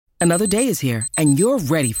Another day is here, and you're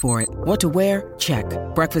ready for it. What to wear? Check.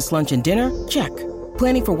 Breakfast, lunch, and dinner? Check.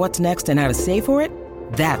 Planning for what's next and how to save for it?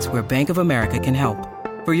 That's where Bank of America can help.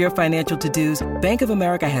 For your financial to-dos, Bank of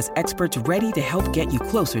America has experts ready to help get you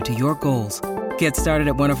closer to your goals. Get started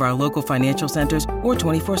at one of our local financial centers or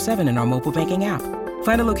 24/7 in our mobile banking app.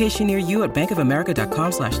 Find a location near you at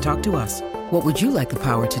bankofamerica.com/talktous. What would you like the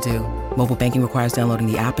power to do? Mobile banking requires downloading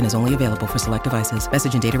the app and is only available for select devices.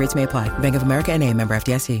 Message and data rates may apply. Bank of America N.A., member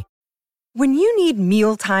FDIC. When you need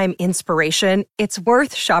mealtime inspiration, it's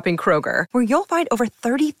worth shopping Kroger, where you'll find over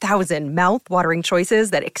 30,000 mouth-watering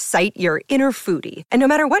choices that excite your inner foodie. And no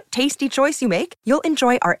matter what tasty choice you make, you'll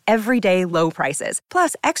enjoy our everyday low prices,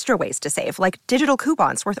 plus extra ways to save, like digital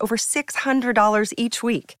coupons worth over $600 each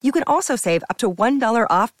week. You can also save up to $1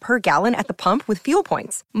 off per gallon at the pump with fuel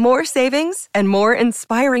points. More savings and more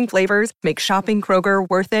inspiring flavors make shopping Kroger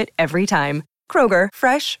worth it every time. Kroger,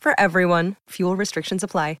 fresh for everyone. Fuel restrictions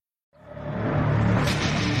apply.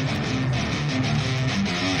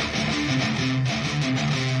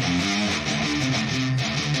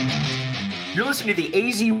 You're listening to the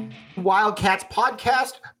AZ Wildcats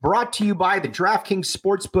podcast, brought to you by the DraftKings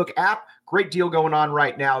Sportsbook app. Great deal going on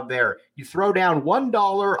right now there. You throw down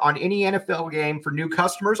 $1 on any NFL game for new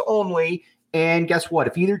customers only, and guess what?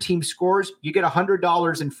 If either team scores, you get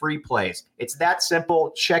 $100 in free plays. It's that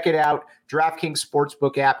simple. Check it out. DraftKings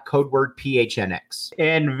Sportsbook app, code word PHNX.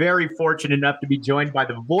 And very fortunate enough to be joined by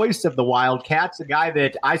the voice of the Wildcats, a guy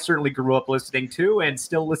that I certainly grew up listening to and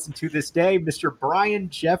still listen to this day, Mr. Brian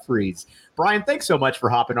Jeffries. Brian, thanks so much for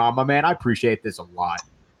hopping on, my man. I appreciate this a lot.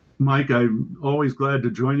 Mike, I'm always glad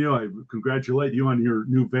to join you. I congratulate you on your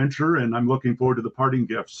new venture, and I'm looking forward to the parting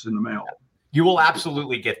gifts in the mail. You will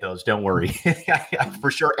absolutely get those. Don't worry. For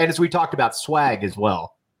sure. And as we talked about, swag as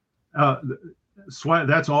well. Swag.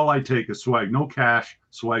 That's all I take is swag. No cash,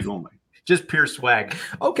 swag only. Just pure swag.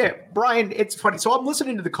 Okay, Brian, it's funny. So I'm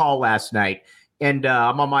listening to the call last night, and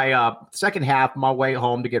I'm on my second half, my way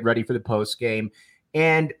home to get ready for the post game.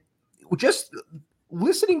 And just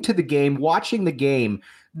listening to the game, watching the game,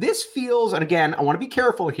 this feels, and again, I want to be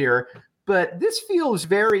careful here, but this feels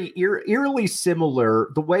very eerily similar,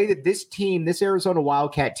 the way that this team, this Arizona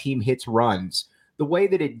Wildcat team hits runs, the way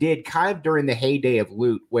that it did kind of during the heyday of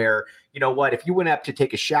Lute, where, you know what, if you went up to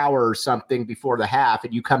take a shower or something before the half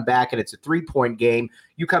and you come back and it's a 3-point game,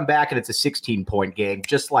 you come back and it's a 16-point game,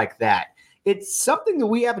 just like that. It's something that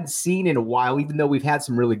we haven't seen in a while, even though we've had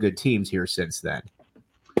some really good teams here since then.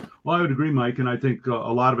 Well, I would agree, Mike, and I think a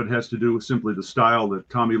lot of it has to do with simply the style that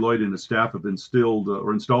Tommy Lloyd and his staff have installed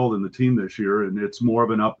in the team this year, and it's more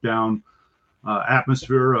of an up-down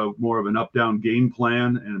atmosphere, more of an up-down game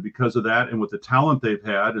plan, and because of that, and with the talent they've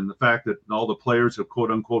had, and the fact that all the players have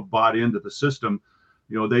quote-unquote bought into the system,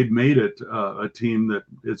 you know, they've made it a team that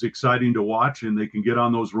is exciting to watch, and they can get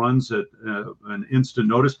on those runs at an instant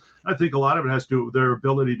notice. I think a lot of it has to do with their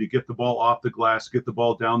ability to get the ball off the glass, get the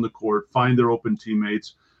ball down the court, find their open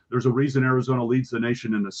teammates. There's a reason Arizona leads the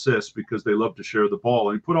nation in assists, because they love to share the ball.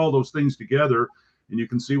 And you put all those things together, and you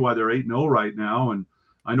can see why they're 8-0 right now. And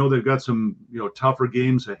I know they've got some, tougher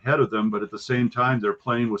games ahead of them, but at the same time, they're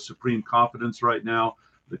playing with supreme confidence right now.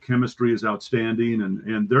 The chemistry is outstanding,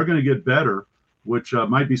 and they're going to get better, which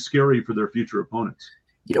might be scary for their future opponents.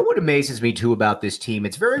 You know what amazes me, too, about this team?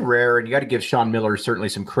 It's very rare, and you got to give Sean Miller certainly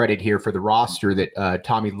some credit here for the roster that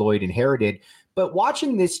Tommy Lloyd inherited. But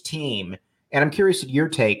watching this team, and I'm curious at your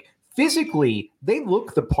take, physically, they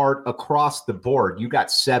look the part across the board. You got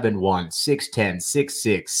 7'1", 6'10",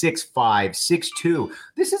 6'6", 6'5", 6'2".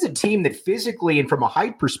 This is a team that physically and from a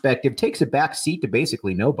height perspective takes a back seat to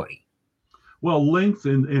basically nobody. Well, length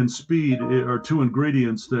and speed are two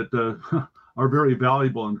ingredients that are very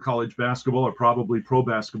valuable in college basketball, or probably pro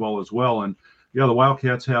basketball as well. And yeah, the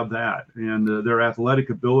Wildcats have that. And their athletic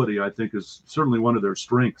ability, I think, is certainly one of their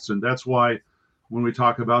strengths. And that's why when we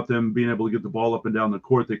talk about them being able to get the ball up and down the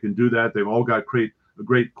court, they can do that. They've all got a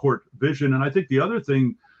great court vision. And I think the other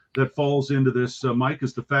thing that falls into this, Mike,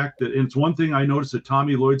 is the fact that, and it's one thing I noticed that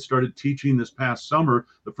Tommy Lloyd started teaching this past summer,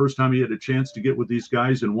 the first time he had a chance to get with these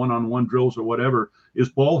guys in one-on-one drills or whatever, is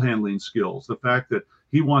ball handling skills. The fact that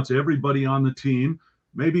he wants everybody on the team,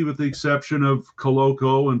 maybe with the exception of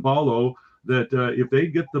Koloko and Ballo, that if they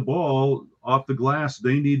get the ball off the glass,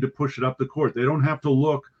 they need to push it up the court. They don't have to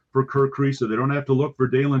look for Kirk Kriisa. They don't have to look for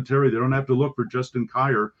Dalen Terry. They don't have to look for Justin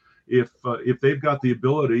Kier. If they've got the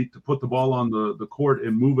ability to put the ball on the court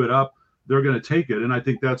and move it up, they're going to take it. And I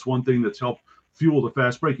think that's one thing that's helped fuel the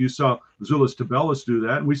fast break. You saw Zulus Tabellis do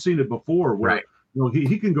that, and we've seen it before where right.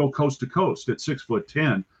 He can go coast to coast at 6'10",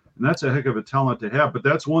 and that's a heck of a talent to have. But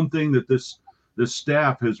that's one thing that this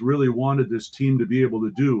staff has really wanted this team to be able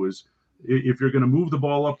to do is if you're going to move the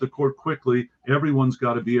ball up the court quickly, everyone's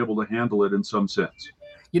got to be able to handle it in some sense.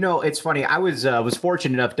 It's funny. I was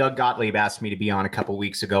fortunate enough. Doug Gottlieb asked me to be on a couple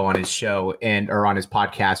weeks ago on his show or on his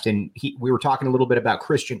podcast, and we were talking a little bit about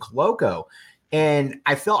Christian Koloko, and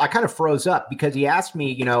I kind of froze up because he asked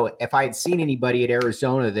me, if I had seen anybody at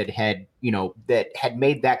Arizona that had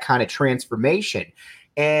made that kind of transformation.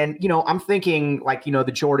 And, I'm thinking like,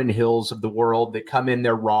 the Jordan Hills of the world that come in,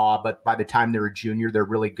 they're raw, but by the time they're a junior, they're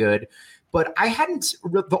really good. But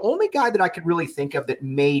the only guy that I could really think of that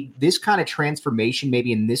made this kind of transformation,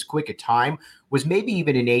 maybe in this quick a time, was maybe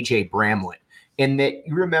even an AJ Bramlett. And that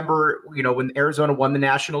you remember, when Arizona won the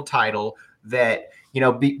national title, that,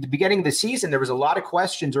 the beginning of the season, there was a lot of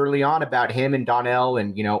questions early on about him and Donnell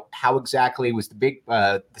and, how exactly was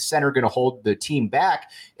the center going to hold the team back.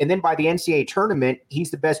 And then by the NCAA tournament,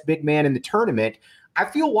 he's the best big man in the tournament. I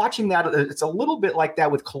feel watching that, it's a little bit like that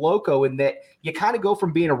with Koloko in that you kind of go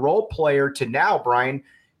from being a role player to now, Brian,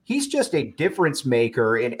 he's just a difference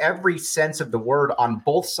maker in every sense of the word on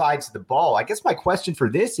both sides of the ball. I guess my question for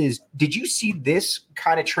this is, did you see this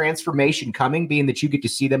kind of transformation coming, being that you get to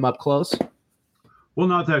see them up close? Well,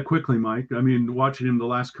 not that quickly, Mike. I mean, watching him the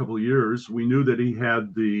last couple of years, we knew that he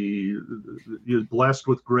was blessed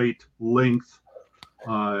with great length,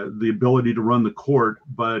 the ability to run the court,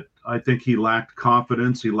 but I think he lacked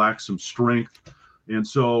confidence. He lacked some strength. And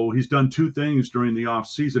so he's done two things during the off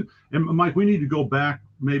season. And Mike, we need to go back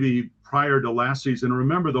maybe prior to last season.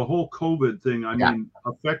 Remember the whole COVID thing,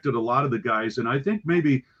 affected a lot of the guys. And I think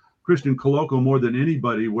maybe Christian Koloko more than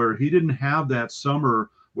anybody, where he didn't have that summer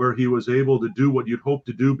where he was able to do what you'd hope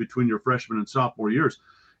to do between your freshman and sophomore years.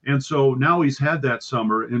 And so now he's had that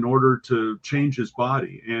summer in order to change his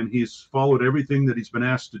body, and he's followed everything that he's been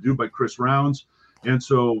asked to do by Chris Rounds. And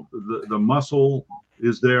so the muscle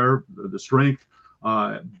is there, the strength.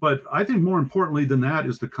 But I think more importantly than that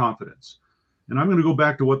is the confidence. And I'm going to go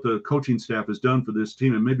back to what the coaching staff has done for this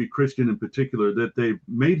team, and maybe Christian in particular, that they've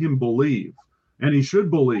made him believe, and he should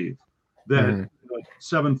believe, that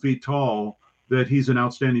 7 feet tall, that he's an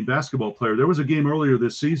outstanding basketball player. There was a game earlier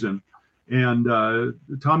this season, and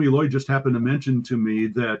Tommy Lloyd just happened to mention to me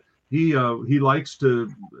that he's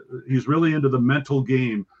really into the mental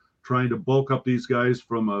game, trying to bulk up these guys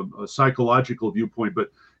from a psychological viewpoint. But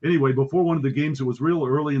anyway, before one of the games, it was real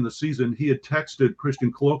early in the season, he had texted Christian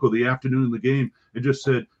Koloko the afternoon of the game and just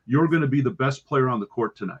said, "You're going to be the best player on the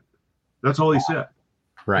court tonight." That's all he said.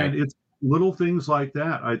 Right. And it's little things like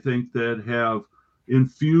that, I think, that have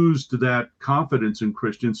infused that confidence in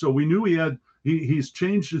Christian. So we knew he's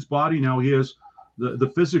changed his body. Now he has the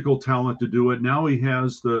physical talent to do it. Now he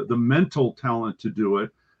has the mental talent to do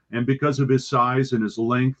it. And because of his size and his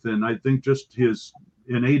length, and I think just his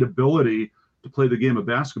innate ability to play the game of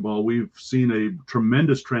basketball, we've seen a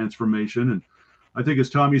tremendous transformation. And I think, as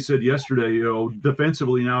Tommy said yesterday,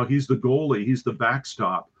 defensively now he's the goalie, he's the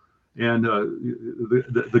backstop. And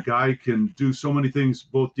the guy can do so many things,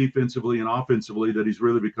 both defensively and offensively, that he's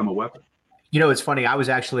really become a weapon. It's funny. I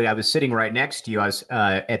was sitting right next to you. I was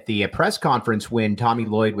at the press conference when Tommy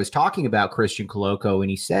Lloyd was talking about Christian Koloko, and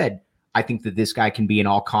he said, "I think that this guy can be an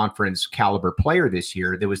all-conference caliber player this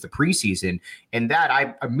year." There was the preseason, and that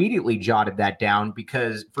I immediately jotted that down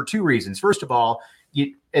because for two reasons. First of all,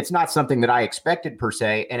 it's not something that I expected per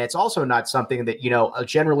se, and it's also not something that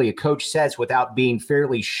generally a coach says without being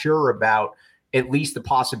fairly sure about at least the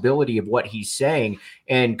possibility of what he's saying.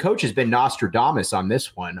 And coach has been Nostradamus on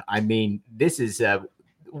this one. I mean, this is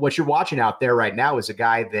what you're watching out there right now is a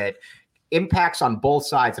guy that impacts on both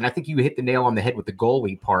sides. And I think you hit the nail on the head with the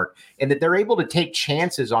goalie part, and that they're able to take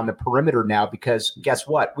chances on the perimeter now because guess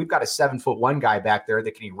what? We've got a 7'1" guy back there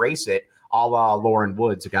that can erase it, a la Lauren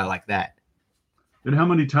Woods, a guy like that. And how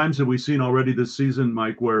many times have we seen already this season,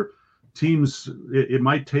 Mike, where teams, it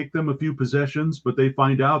might take them a few possessions, but they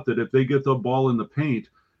find out that if they get the ball in the paint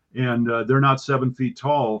and they're not 7 feet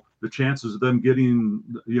tall, the chances of them getting,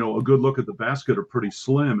 a good look at the basket are pretty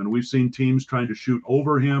slim. And we've seen teams trying to shoot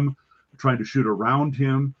over him, trying to shoot around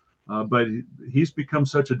him. But he's become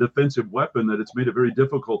such a defensive weapon that it's made it very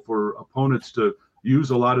difficult for opponents to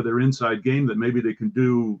use a lot of their inside game that maybe they can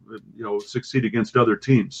do, succeed against other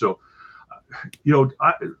teams. So,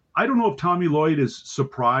 I don't know if Tommy Lloyd is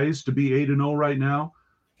surprised to be 8-0 right now,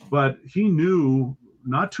 but he knew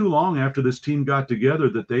not too long after this team got together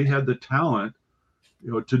that they had the talent,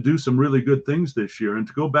 to do some really good things this year. And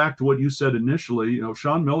to go back to what you said initially,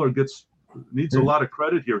 Sean Miller needs a lot of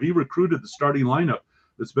credit here. He recruited the starting lineup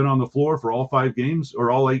that's been on the floor for all 5 games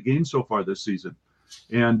or all 8 games so far this season.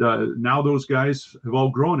 And now those guys have all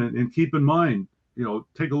grown. And keep in mind,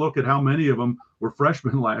 take a look at how many of them were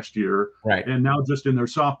freshmen last year, right, and now just in their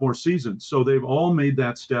sophomore season. So they've all made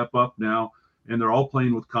that step up now, and they're all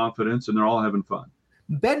playing with confidence, and they're all having fun.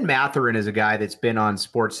 Ben Mathurin is a guy that's been on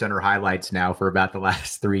SportsCenter highlights now for about the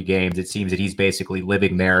last 3 games. It seems that he's basically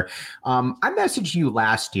living there. I messaged you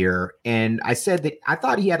last year, and I said that I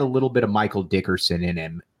thought he had a little bit of Michael Dickerson in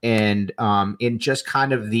him, and in just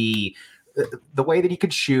kind of the way that he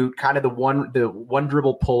could shoot, kind of the one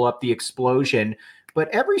dribble pull up, the explosion. But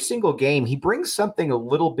every single game, he brings something a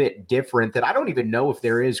little bit different that I don't even know if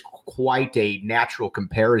there is quite a natural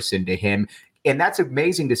comparison to him. And that's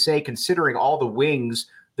amazing to say, considering all the wings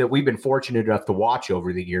that we've been fortunate enough to watch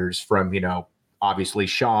over the years, from, obviously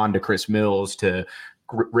Sean to Chris Mills to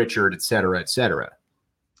Richard, et cetera, et cetera.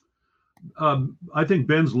 I think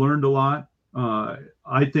Ben's learned a lot.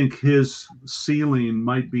 I think his ceiling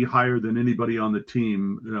might be higher than anybody on the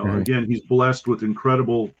team. Again, he's blessed with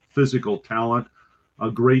incredible physical talent,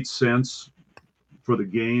 a great sense for the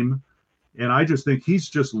game. And I just think he's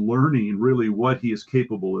just learning really what he is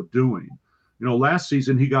capable of doing. Last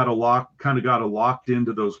season he got locked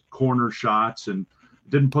into those corner shots and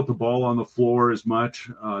didn't put the ball on the floor as much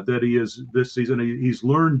that he is this season. He's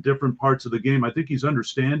learned different parts of the game. I think he's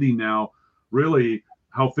understanding now really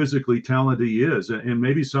how physically talented he is. And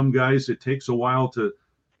maybe some guys, it takes a while to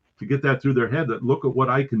get that through their head, that look at what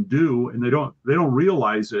I can do, and they don't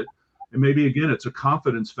realize it. And maybe again, it's a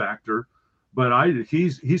confidence factor, but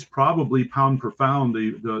he's probably pound for pound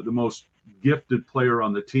the most gifted player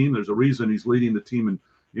on the team. There's a reason he's leading the team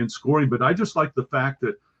in scoring, but I just like the fact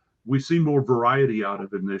that we see more variety out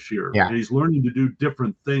of him this year. Yeah. And he's learning to do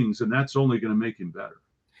different things, and that's only going to make him better.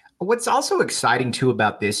 What's also exciting too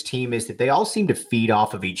about this team is that they all seem to feed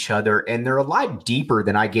off of each other, and they're a lot deeper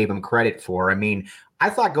than I gave them credit for. I mean, I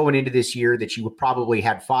thought going into this year that you would probably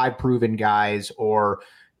had 5 proven guys, or,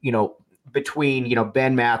 between,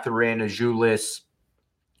 Ben Mathurin, Azuolas,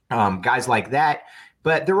 guys like that.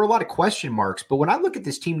 But there were a lot of question marks. But when I look at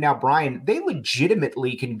this team now, Brian, they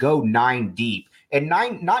legitimately can go 9 deep. And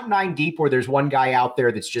not 9 deep where there's one guy out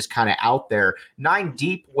there that's just kind of out there. 9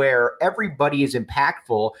 deep where everybody is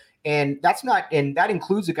impactful. And that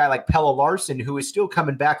includes a guy like Pelle Larsson, who is still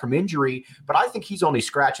coming back from injury. But I think he's only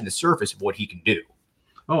scratching the surface of what he can do.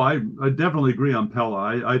 Oh, I definitely agree on Pelle.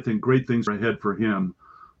 I think great things are ahead for him.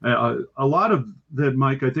 A lot of that,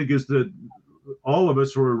 Mike, I think, is that all of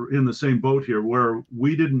us were in the same boat here, where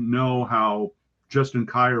we didn't know how Justin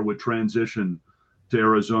Kier would transition to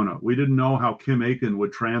Arizona. We didn't know how Kim Aiken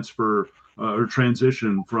would transfer or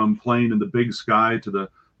transition from playing in the Big Sky to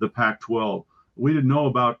the Pac-12. We didn't know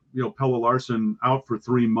about Pelle Larsson out for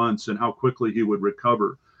 3 months and how quickly he would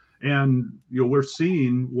recover. And we're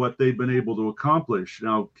seeing what they've been able to accomplish.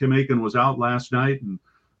 Now, Kim Aiken was out last night and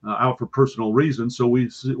out for personal reasons, so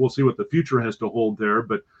we'll see what the future has to hold there.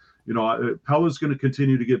 But Pelle's going to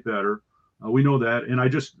continue to get better. We know that. And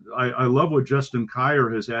I love what Justin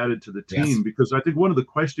Kier has added to the team. Yes. Because I think one of the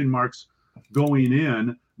question marks going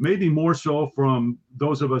in, maybe more so from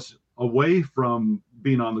those of us away from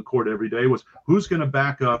being on the court every day, was who's going to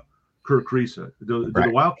back up Kerr Kriisa? Do the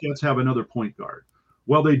Wildcats have another point guard?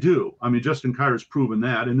 Well, they do. I mean, Justin Kier's proven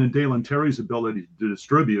that. And then Dalen Terry's ability to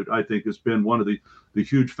distribute, I think, has been one of the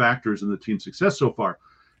huge factors in the team's success so far.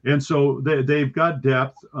 And so they've got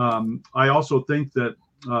depth. I also think that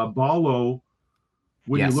Ballo,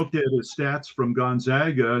 when you looked at his stats from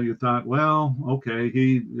Gonzaga, you thought, well, okay,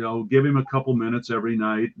 give him a couple minutes every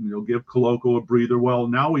night, and give Koloko a breather. Well,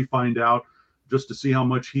 now we find out, just to see how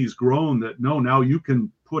much he's grown, that now you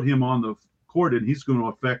can put him on the court and he's going to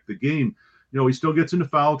affect the game. He still gets into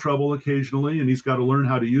foul trouble occasionally, and he's got to learn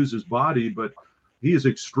how to use his body, but he is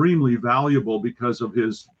extremely valuable because of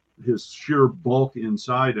his sheer bulk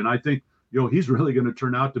inside. And I think, he's really going to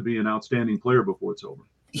turn out to be an outstanding player before it's over.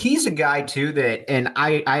 He's a guy too and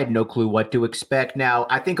I had no clue what to expect. Now,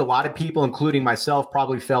 I think a lot of people, including myself,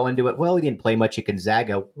 probably fell into it. Well, he didn't play much at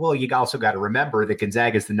Gonzaga. Well, you also got to remember that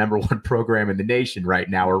Gonzaga is the number 1 program in the nation right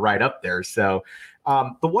now, or right up there. So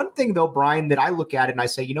the one thing though, Brian, that I look at it and I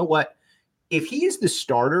say, you know what, if he is the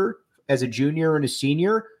starter as a junior and a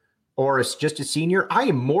senior, or as just a senior, I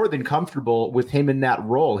am more than comfortable with him in that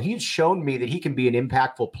role. He's shown me that he can be an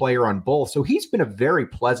impactful player on both. So he's been a very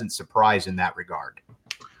pleasant surprise in that regard.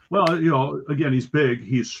 Well, again, he's big,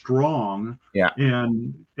 he's strong. Yeah.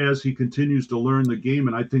 And as he continues to learn the game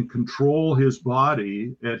and I think control his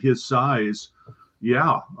body at his size,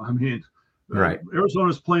 right.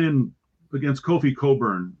 Arizona's playing against Kofi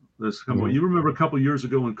Coburn. You remember a couple of years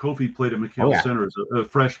ago when Kofi played at McHale Center as a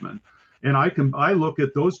freshman. And I look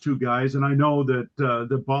at those two guys, and I know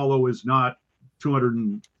that Ballo is not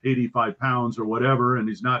 285 pounds or whatever, and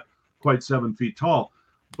he's not quite 7 feet tall.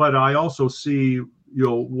 But I also see,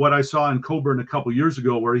 what I saw in Coburn a couple years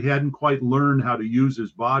ago, where he hadn't quite learned how to use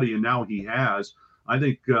his body, and now he has. I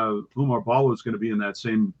think Oumar Ballo is going to be in that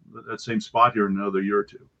same spot here in another year or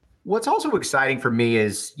two. What's also exciting for me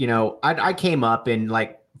is, I came up in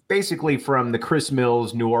basically from the Chris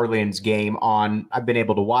Mills New Orleans game on, I've been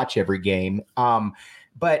able to watch every game.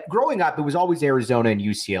 But growing up, it was always Arizona and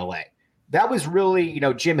UCLA. That was really,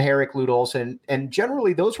 Jim Herrick, Lute Olson, and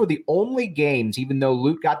generally those were the only games, even though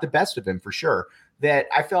Lute got the best of him for sure, that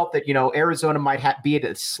I felt that, Arizona might be at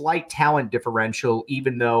a slight talent differential,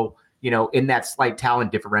 even though, in that slight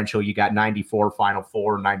talent differential, you got 94 Final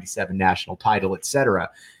Four, 97 national title, et cetera.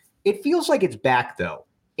 It feels like it's back, though.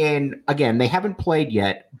 And again, they haven't played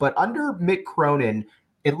yet, but under Mick Cronin,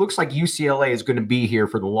 it looks like UCLA is going to be here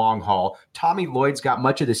for the long haul. Tommy Lloyd's got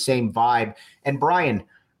much of the same vibe. And Brian,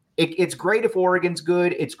 it's great if Oregon's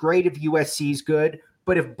good. It's great if USC's good.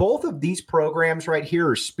 But if both of these programs right here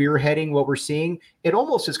are spearheading what we're seeing, it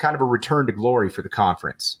almost is kind of a return to glory for the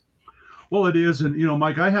conference. Well, it is. And,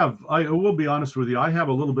 Mike, I will be honest with you. I have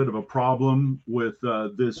a little bit of a problem with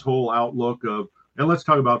this whole outlook of, and let's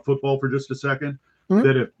talk about football for just a second,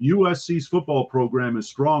 that if USC's football program is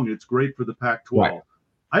strong, it's great for the Pac-12. Right.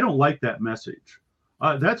 I don't like that message.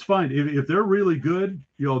 That's fine. If they're really good,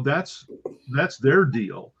 that's their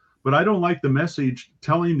deal. But I don't like the message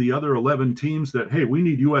telling the other 11 teams that, hey, we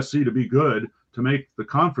need USC to be good to make the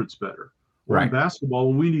conference better. Right. In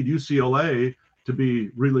basketball, we need UCLA to be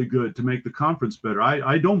really good to make the conference better.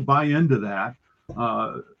 I don't buy into that.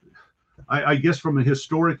 I guess from a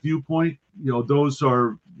historic viewpoint, those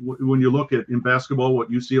are, when you look at in basketball,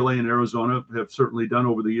 what UCLA and Arizona have certainly done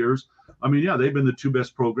over the years. I mean, yeah, they've been the two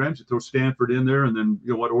best programs. You throw Stanford in there and then,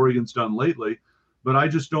 what Oregon's done lately. But I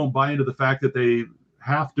just don't buy into the fact that they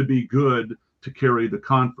have to be good to carry the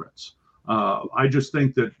conference. I just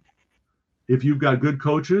think that if you've got good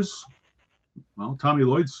coaches, well, Tommy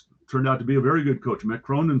Lloyd's turned out to be a very good coach. Mick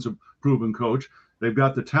Cronin's a proven coach. They've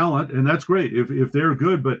got the talent, and that's great if they're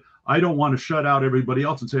good. But I don't want to shut out everybody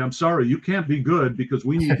else and say, I'm sorry, you can't be good because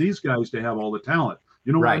we need these guys to have all the talent.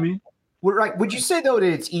 You know what I mean? Well, right. Would you say, though,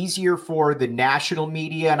 that it's easier for the national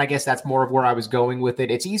media, and I guess that's more of where I was going with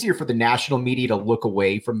it, it's easier for the national media to look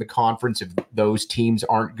away from the conference if those teams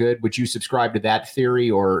aren't good? Would you subscribe to that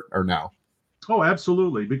theory or no? Oh,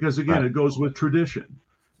 absolutely. Because, again, It goes with tradition.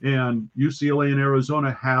 And UCLA and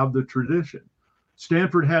Arizona have the tradition.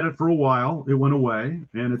 Stanford had it for a while. It went away,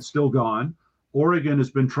 and it's still gone. Oregon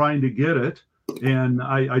has been trying to get it. And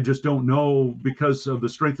I just don't know, because of the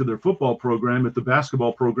strength of their football program, if the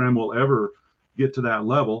basketball program will ever get to that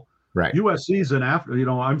level. Right. USC's an after,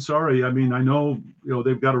 I'm sorry. I mean, I know,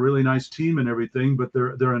 they've got a really nice team and everything, but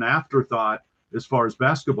they're an afterthought as far as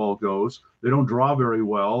basketball goes. They don't draw very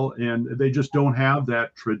well, and they just don't have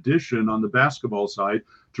that tradition on the basketball side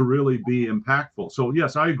to really be impactful. So,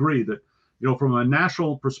 yes, I agree that, from a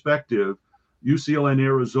national perspective, UCLA and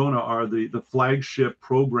Arizona are the flagship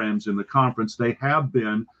programs in the conference. They have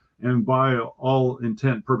been, and by all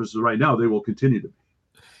intent and purposes right now, they will continue to be.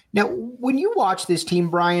 Now, when you watch this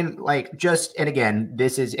team, Brian, and again,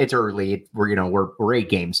 it's early. We're 8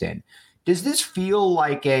 games in. Does this feel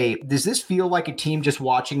like a team just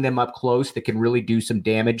watching them up close that can really do some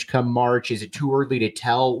damage come March? Is it too early to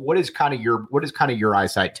tell? What is kind of your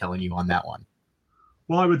eyesight telling you on that one?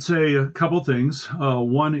 Well, I would say a couple things.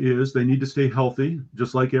 One is they need to stay healthy,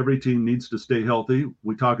 just like every team needs to stay healthy.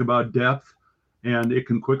 We talk about depth, and it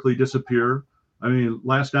can quickly disappear. I mean,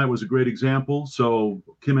 last night was a great example. So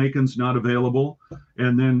Kim Aiken's not available,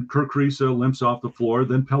 and then Kirk Kriisa limps off the floor,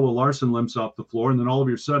 then Pelle Larsson limps off the floor, and then all of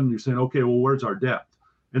a sudden you're saying, okay, well, where's our depth?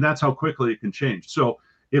 And that's how quickly it can change. So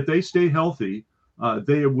if they stay healthy,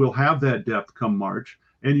 they will have that depth come March,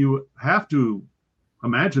 and you have to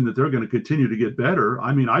imagine that they're going to continue to get better.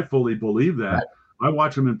 I mean, I fully believe that. Right. I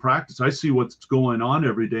watch them in practice. I see what's going on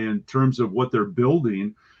every day in terms of what they're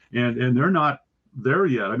building, and they're not there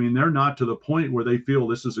yet. I mean, they're not to the point where they feel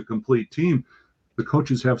this is a complete team. The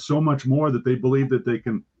coaches have so much more that they believe that they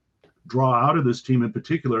can draw out of this team, in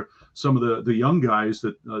particular, some of the young guys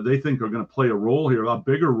that they think are going to play a role here, a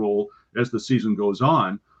bigger role as the season goes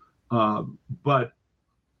on. But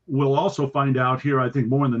we'll also find out here, I think,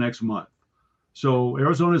 more in the next month. So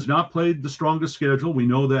Arizona has not played the strongest schedule. We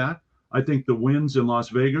know that. I think the wins in Las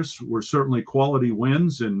Vegas were certainly quality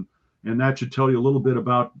wins, and that should tell you a little bit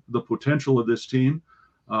about the potential of this team.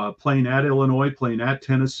 Playing at Illinois, playing at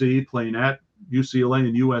Tennessee, playing at UCLA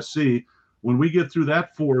and USC. When we get through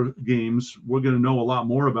that 4 games, we're going to know a lot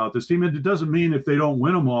more about this team. And it doesn't mean if they don't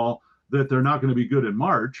win them all that they're not going to be good in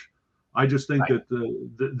March. I just think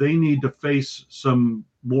that they need to face some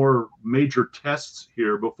more major tests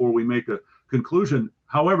here before we make a conclusion.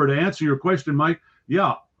 However, to answer your question, Mike,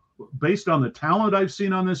 yeah, based on the talent I've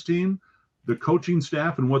seen on this team, the coaching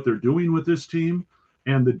staff and what they're doing with this team,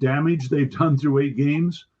 and the damage they've done through 8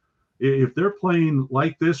 games, if they're playing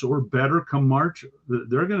like this or better come March,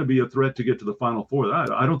 they're going to be a threat to get to the Final Four.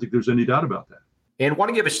 I don't think there's any doubt about that. And want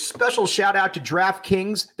to give a special shout out to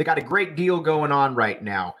DraftKings. They got a great deal going on right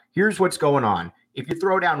now. Here's what's going on. If you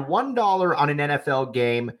throw down $1 on an NFL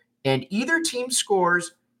game and either team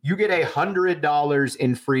scores, you get $100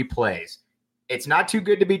 in free plays. It's not too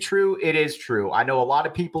good to be true. It is true. I know a lot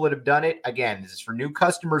of people that have done it. Again, this is for new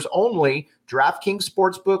customers only. DraftKings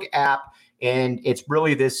Sportsbook app, and it's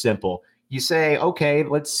really this simple. You say, okay,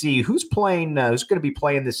 let's see who's playing, who's going to be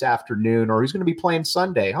playing this afternoon, or who's going to be playing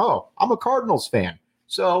Sunday. Oh, I'm a Cardinals fan.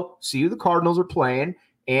 So see who the Cardinals are playing,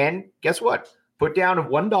 and guess what? Put down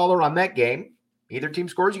 $1 on that game. Either team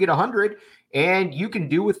scores, you get 100, and you can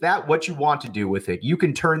do with that what you want to do with it. You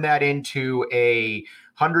can turn that into a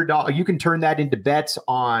 $100. You can turn that into bets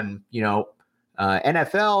on,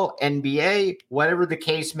 NFL, NBA, whatever the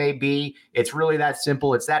case may be. It's really that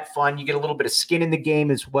simple. It's that fun. You get a little bit of skin in the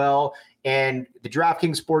game as well. And the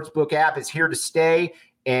DraftKings Sportsbook app is here to stay.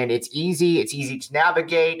 And it's easy. It's easy to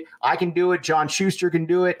navigate. I can do it. John Schuster can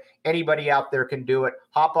do it. Anybody out there can do it.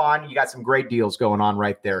 Hop on. You got some great deals going on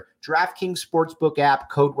right there. DraftKings Sportsbook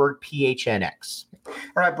app, code word PHNX. All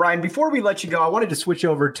right, Brian, before we let you go, I wanted to switch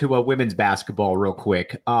over to women's basketball real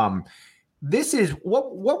quick. This is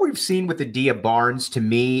what we've seen with Adia Barnes. To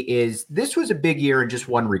me, is this was a big year in just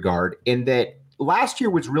one regard, in that last year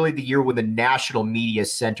was really the year when the national media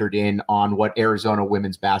centered in on what Arizona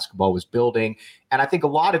women's basketball was building. And I think a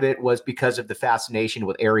lot of it was because of the fascination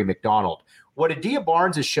with Aari McDonald. What Adia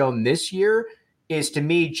Barnes has shown this year is, to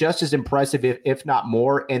me, just as impressive, if not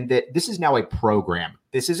more, and that this is now a program.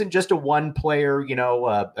 This isn't just a one player,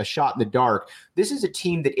 a shot in the dark. This is a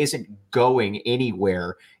team that isn't going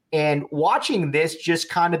anywhere. And watching this, just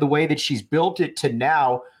kind of the way that she's built it to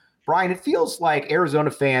now, Brian, it feels like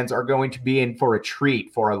Arizona fans are going to be in for a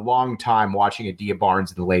treat for a long time watching Adia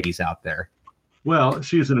Barnes and the ladies out there. Well,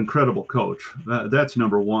 she's an incredible coach. That's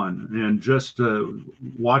number one. And just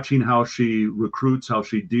watching how she recruits, how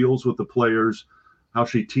she deals with the players, how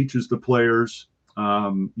she teaches the players.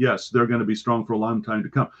 Yes, they're going to be strong for a long time to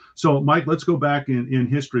come. So, Mike, let's go back in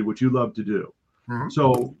history, which you love to do. Mm-hmm.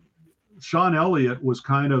 So Sean Elliott was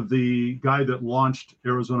kind of the guy that launched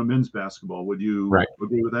Arizona men's basketball. Would you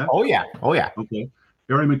agree with that? Oh, yeah. Okay.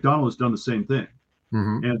 Aari McDonald has done the same thing.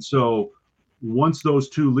 Mm-hmm. And so once those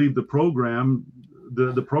two leave the program,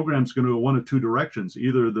 the program's going to go one of two directions.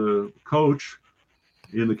 Either the coach,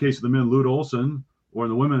 in the case of the men, Lute Olson, or in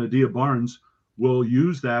the women, Adia Barnes, will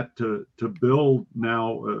use that to build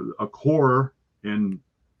now a core and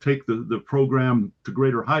take the program to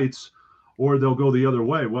greater heights, or they'll go the other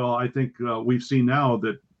way. Well, I think we've seen now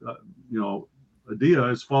that, Adia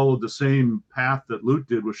has followed the same path that Lute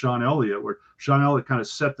did with Sean Elliott, where Sean Elliott kind of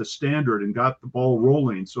set the standard and got the ball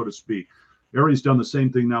rolling, so to speak. Aari's done the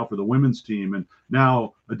same thing now for the women's team. And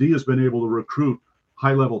now Adia's been able to recruit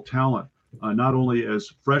high-level talent, not only as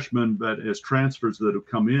freshmen, but as transfers that have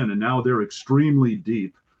come in. And now they're extremely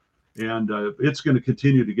deep. And it's going to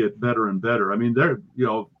continue to get better and better. I mean,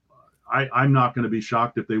 I'm not going to be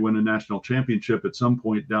shocked if they win a national championship at some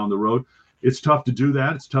point down the road. It's tough to do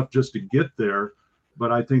that. It's tough just to get there.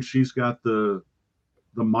 But I think she's got the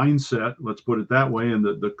mindset, let's put it that way, and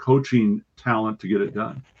the coaching talent to get it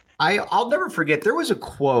done. I'll never forget, there was a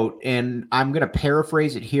quote, and I'm going to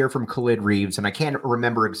paraphrase it here, from Khalid Reeves, and I can't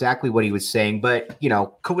remember exactly what he was saying, but,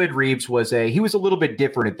 Khalid Reeves he was a little bit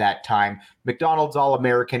different at that time. McDonald's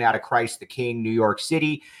All-American out of Christ the King, New York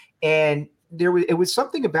City, and it was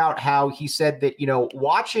something about how he said that,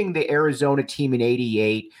 watching the Arizona team in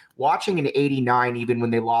 88, watching in 89, even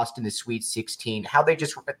when they lost in the Sweet 16, how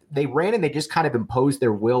they ran and they just kind of imposed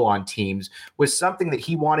their will on teams, was something that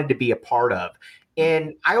he wanted to be a part of.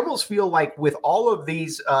 And I almost feel like with all of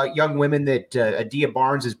these young women that Adia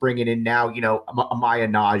Barnes is bringing in now, Amaya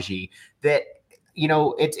Naji, that,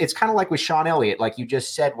 it's kind of like with Sean Elliott, like you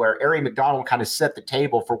just said, where Aari McDonald kind of set the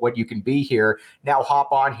table for what you can be here. Now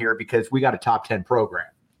hop on here because we got a top 10 program.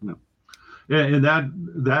 Yeah, and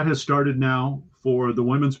that has started now for the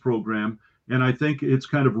women's program. And I think it's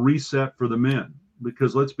kind of reset for the men,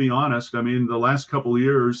 because let's be honest, I mean, the last couple of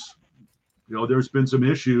years, there's been some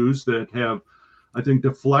issues that have, I think,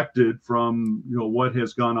 deflected from, what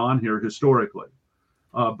has gone on here historically.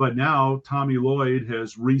 But now Tommy Lloyd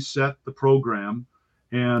has reset the program,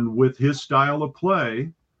 and with his style of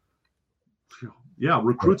play,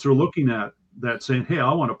 recruits are looking at that saying, hey,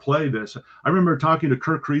 I want to play this. I remember talking to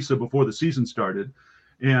Kirk Kriisa before the season started,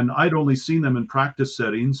 And I'd only seen them in practice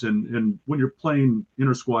settings. And when you're playing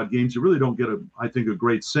inter-squad games, you really don't get, I think, a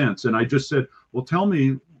great sense. And I just said, well, tell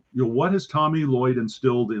me, what has Tommy Lloyd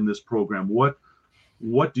instilled in this program? What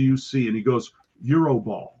do you see? And he goes,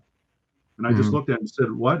 Euroball. And I just looked at him and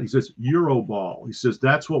said, what? He says, Euroball. He says,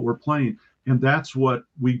 that's what we're playing. And that's what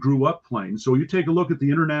we grew up playing. So you take a look at the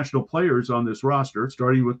international players on this roster,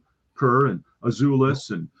 starting with Kerr and Azulis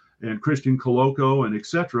and Christian Coloco and et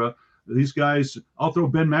cetera. These guys, I'll throw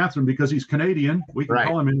Ben Mathurin because he's Canadian. We can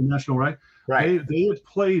call him international, right? Right. They had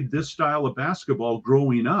played this style of basketball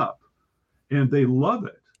growing up, and they love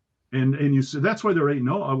it. And you see, that's why they're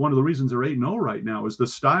 8-0. One of the reasons they're 8-0 right now is the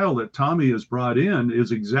style that Tommy has brought in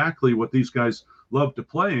is exactly what these guys love to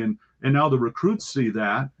play. And now the recruits see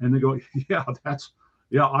that and they go,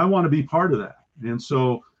 I want to be part of that. And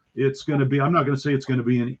so it's going to be, I'm not going to say it's going to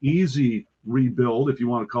be an easy rebuild, if you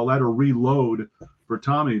want to call that, or reload for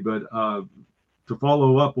Tommy. But to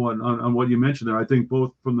follow up on what you mentioned there, I think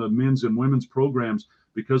both from the men's and women's programs,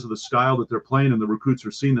 because of the style that they're playing and the recruits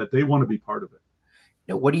are seeing that, they want to be part of it.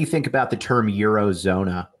 What do you think about the term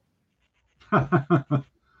Eurozona?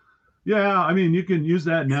 Yeah, I mean, you can use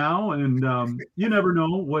that now, and you never know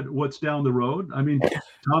what's down the road. I mean,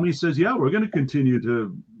 Tommy says, yeah, we're going to continue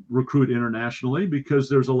to recruit internationally because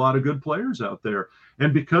there's a lot of good players out there.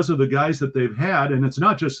 And because of the guys that they've had, and it's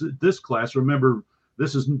not just this class. Remember,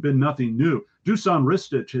 this has been nothing new. Dusan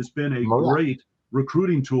Ristic has been a great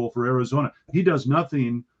recruiting tool for Arizona. He does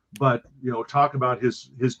nothing but, talk about his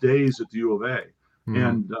days at the U of A.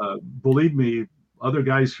 And believe me, other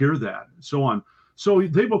guys hear that, so on. So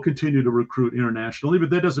they will continue to recruit internationally, but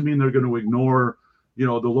that doesn't mean they're going to ignore, the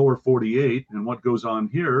lower 48 and what goes on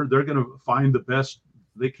here. They're going to find the best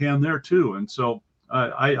they can there too. And so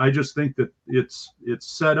I just think that it's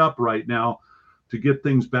set up right now to get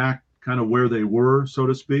things back kind of where they were, so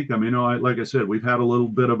to speak. I mean, like I said, we've had a little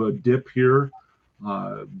bit of a dip here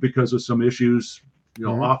because of some issues,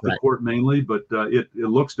 off the court mainly, but it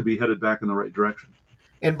looks to be headed back in the right direction.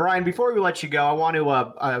 And Brian, before we let you go, I want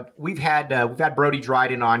to we've had Brody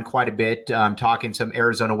Dryden on quite a bit, talking some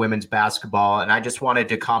Arizona women's basketball, and I just wanted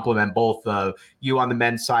to compliment both you on the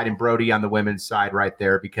men's side and Brody on the women's side right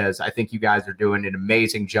there, because I think you guys are doing an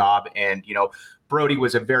amazing job, and Brody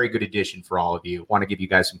was a very good addition for all of you. Want to give you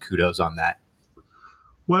guys some kudos on that.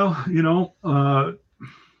 Well,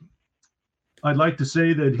 I'd like to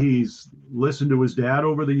say that he's listened to his dad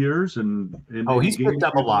over the years, and he's picked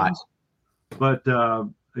up a lot. But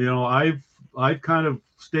I've kind of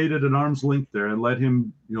stayed at an arm's length there and let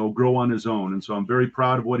him grow on his own, and so I'm very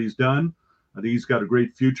proud of what he's done. I think he's got a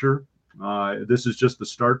great future. This is just the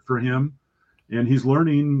start for him, and he's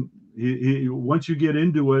learning. He once you get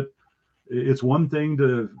into it, it's one thing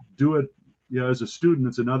to do it as a student.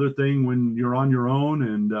 It's another thing when you're on your own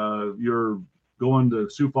and you're going to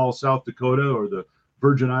Sioux Falls, South Dakota, or the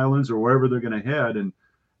Virgin Islands, or wherever they're going to head, and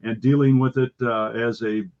dealing with it as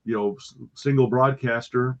a single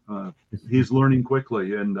broadcaster. He's learning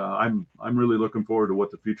quickly, and I'm really looking forward to what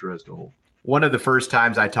the future has to hold. One of the first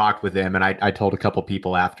times I talked with him, and I told a couple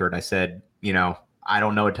people after it, I said, I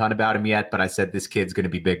don't know a ton about him yet, but I said this kid's going to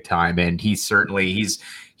be big time, and he's certainly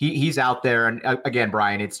he's out there. And again,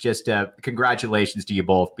 Brian, it's just congratulations to you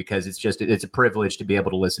both, because it's a privilege to be able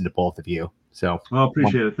to listen to both of you. So I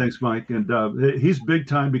appreciate it. Thanks, Mike. And he's big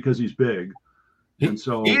time because he's big. And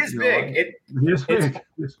so he is big. He is big.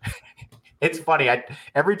 It's funny.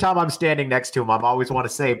 Every time I'm standing next to him, I always want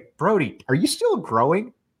to say, Brody, are you still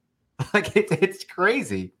growing? Like it's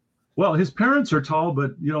crazy. Well, his parents are tall,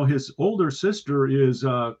 but his older sister is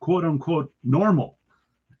quote unquote normal.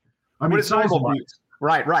 I mean, size-wise.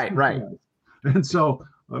 Right. And so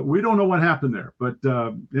we don't know what happened there, but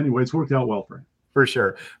anyway, it's worked out well for him. For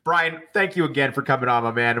sure. Brian, thank you again for coming on,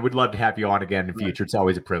 my man. We'd love to have you on again in the future. It's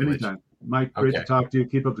always a privilege. Anytime. Mike, great to talk to you.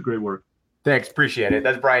 Keep up the great work. Thanks. Appreciate it.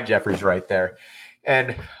 That's Brian Jeffries right there.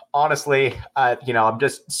 And honestly, I'm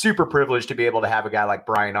just super privileged to be able to have a guy like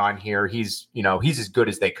Brian on here. He's as good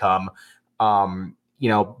as they come. Been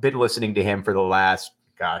listening to him for the last,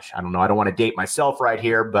 I don't know. I don't want to date myself right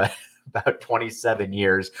here, but about 27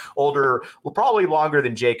 years older, probably longer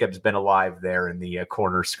than Jacob's been alive there in the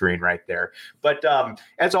corner screen right there. But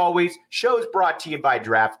as always, show's brought to you by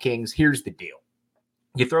DraftKings. Here's the deal.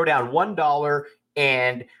 You throw down $1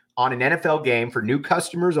 and on an NFL game for new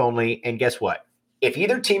customers only. And guess what? If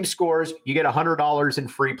either team scores, you get $100 in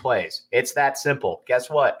free plays. It's that simple. Guess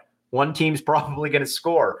what? One team's probably going to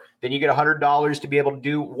score. Then you get $100 to be able to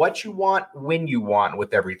do what you want, when you want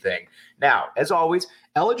with everything. Now, as always,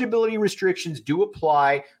 eligibility restrictions do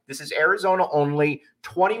apply. This is Arizona only,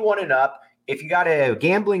 21 and up. If you got a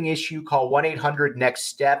gambling issue, call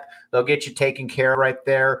 1-800-NEXT-STEP. They'll get you taken care of right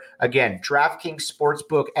there. Again, DraftKings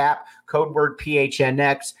Sportsbook app, code word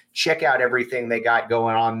PHNX. Check out everything they got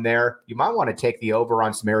going on there. You might want to take the over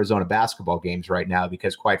on some Arizona basketball games right now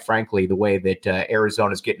because, quite frankly, the way that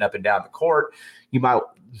Arizona's getting up and down the court,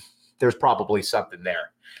 there's probably something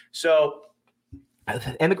there. So,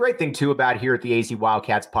 and the great thing, too, about here at the AZ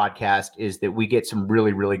Wildcats podcast is that we get some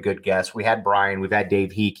really, really good guests. We had Brian. We've had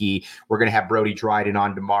Dave Hickey. We're going to have Brody Dryden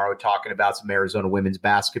on tomorrow talking about some Arizona women's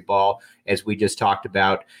basketball, as we just talked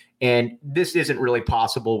about. And this isn't really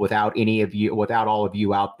possible without all of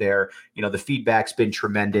you out there. The feedback's been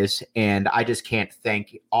tremendous, and I just can't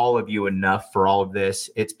thank all of you enough for all of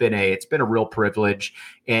this. It's been a real privilege.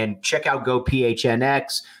 And check out Go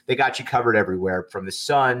PHNX. They got you covered everywhere, from the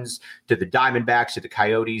Suns to the Diamondbacks to the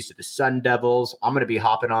Coyotes to the Sun Devils. I'm going to be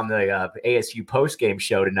hopping on the ASU postgame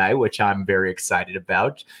show tonight, which I'm very excited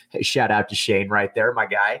about. Shout out to Shane right there, my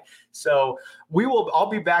guy. So I'll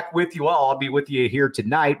be back with you all. I'll be with you here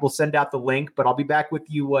tonight. We'll send out the link, but I'll be back with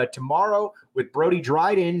you tomorrow with Brody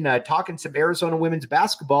Dryden talking some Arizona women's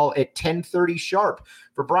basketball at 10:30 sharp.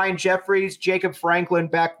 For Brian Jeffries, Jacob Franklin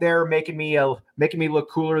back there making me look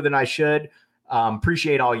cooler than I should.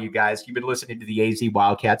 Appreciate all you guys. You've been listening to the AZ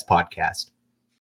Wildcats podcast.